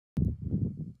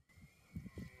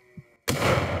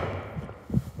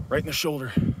right in the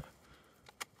shoulder.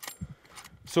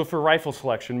 So for rifle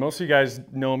selection, most of you guys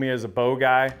know me as a bow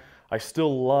guy. I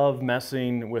still love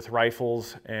messing with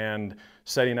rifles and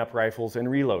setting up rifles and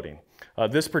reloading.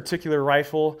 This particular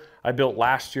rifle I built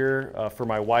last year for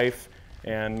my wife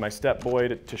and my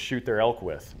stepboy to shoot their elk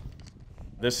with.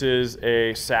 This is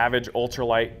a Savage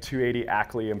Ultralight 280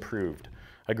 Ackley Improved.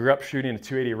 I grew up shooting a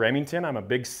 280 Remington. I'm a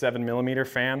big 7mm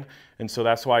fan, and so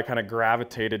that's why I kind of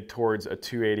gravitated towards a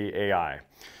 280 AI.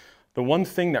 The one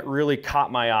thing that really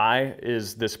caught my eye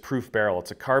is this proof barrel.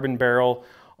 It's a carbon barrel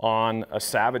on a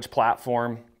Savage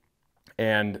platform,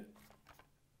 and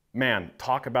man,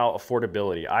 talk about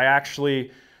affordability. I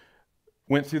actually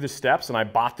went through the steps and I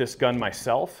bought this gun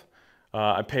myself.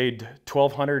 I paid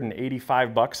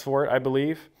 $1,285 for it, I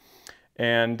believe.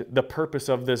 And the purpose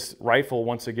of this rifle,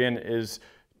 once again, is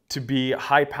to be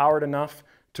high powered enough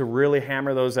to really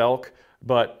hammer those elk,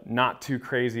 but not too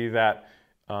crazy that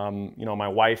you know, my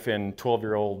wife and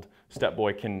 12-year-old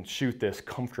stepboy can shoot this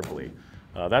comfortably.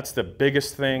 That's the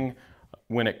biggest thing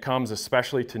when it comes,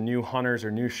 especially to new hunters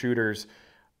or new shooters,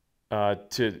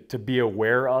 to be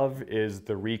aware of is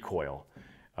the recoil.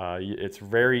 It's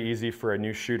very easy for a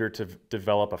new shooter to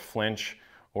develop a flinch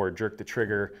or jerk the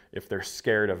trigger if they're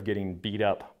scared of getting beat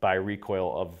up by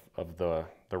recoil of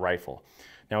the rifle.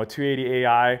 Now a 280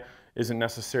 AI isn't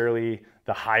necessarily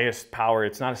the highest power.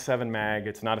 It's not a 7 mag,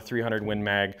 it's not a 300 Win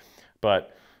mag,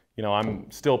 but you know, I'm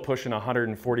still pushing a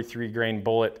 143 grain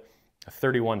bullet, a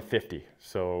 3150,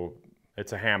 so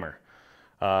it's a hammer.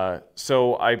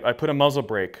 So I put a muzzle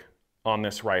brake on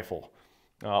this rifle.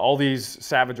 All these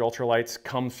Savage Ultralights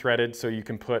come threaded, so you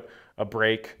can put a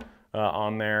brake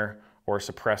on there or a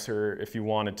suppressor if you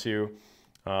wanted to.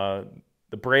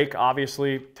 The brake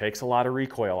obviously takes a lot of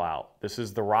recoil out. This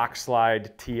is the Rock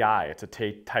Slide TI. It's a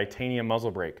titanium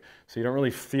muzzle brake, so you don't really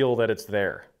feel that it's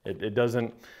there.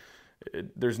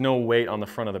 There's no weight on the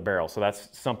front of the barrel, so that's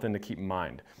something to keep in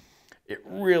mind. It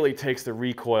really takes the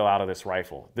recoil out of this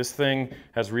rifle. This thing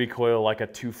has recoil like a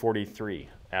 243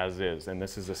 as is, and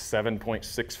this is a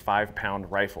 7.65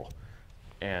 pound rifle,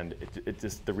 and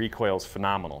the recoil is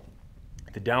phenomenal.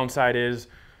 The downside is,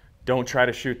 don't try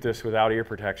to shoot this without ear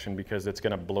protection because it's going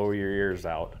to blow your ears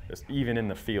out, even in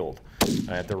the field.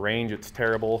 At the range, it's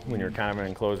terrible when you're kind of in an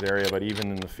enclosed area, but even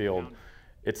in the field,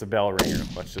 it's a bell ringer.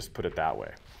 Let's just put it that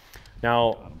way.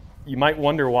 Now, you might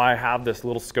wonder why I have this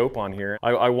little scope on here.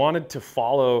 I wanted to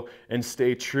follow and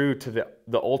stay true to the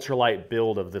ultralight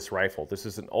build of this rifle. This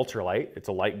is an ultralight. It's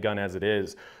a light gun as it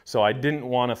is. So I didn't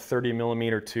want a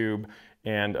 30mm tube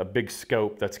and a big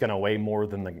scope that's gonna weigh more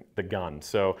than the gun.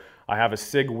 So I have a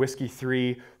SIG Whiskey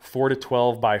 3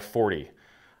 4-12 by 40.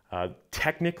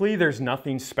 Technically, there's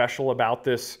nothing special about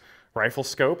this rifle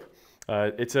scope.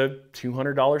 It's a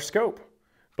 $200 scope,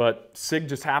 but SIG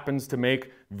just happens to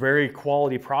make very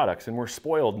quality products, and we're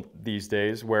spoiled these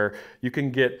days where you can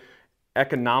get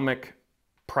economic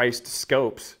priced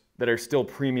scopes that are still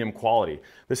premium quality.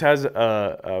 This has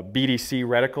a BDC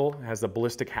reticle, it has the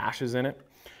ballistic hashes in it.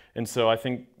 And so I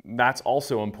think that's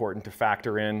also important to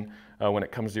factor in when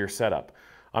it comes to your setup.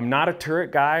 I'm not a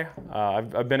turret guy.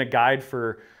 I've been a guide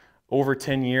for over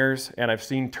 10 years, and I've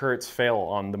seen turrets fail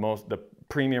on the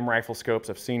premium rifle scopes.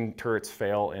 I've seen turrets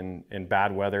fail in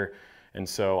bad weather, and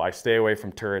so I stay away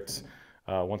from turrets.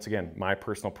 Once again, my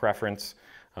personal preference.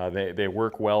 They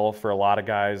work well for a lot of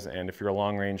guys, and if you're a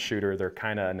long-range shooter, they're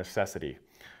kind of a necessity.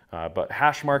 But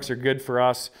hash marks are good for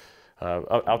us,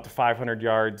 out to 500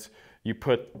 yards. You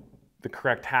put the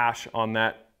correct hash on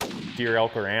that deer,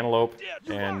 elk, or antelope,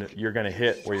 and you're gonna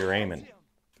hit where you're aiming.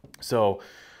 So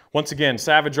once again,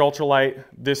 Savage Ultralight,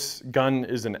 this gun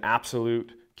is an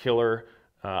absolute killer.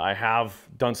 I have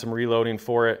done some reloading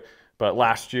for it, but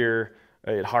last year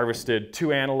it harvested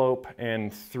 2 antelope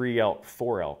and 3 elk,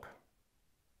 4 elk,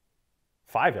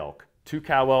 5 elk, 2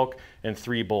 cow elk, and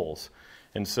 3 bulls.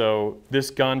 And so this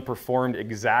gun performed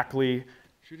exactly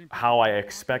how I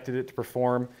expected it to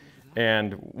perform.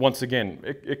 And once again,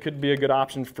 it could be a good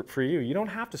option for you. You don't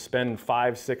have to spend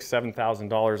 $5,000, $6,000,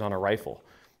 $7,000 on a rifle.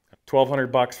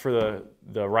 $1,200 for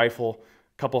the rifle,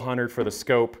 a couple hundred for the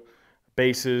scope,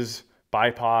 bases,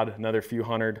 bipod, another few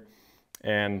hundred,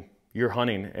 and you're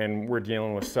hunting, and we're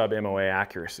dealing with sub-MOA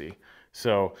accuracy.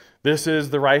 So this is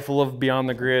the rifle of Beyond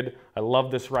the Grid. I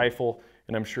love this rifle,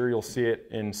 and I'm sure you'll see it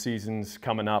in seasons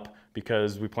coming up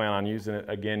because we plan on using it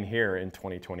again here in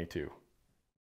 2022.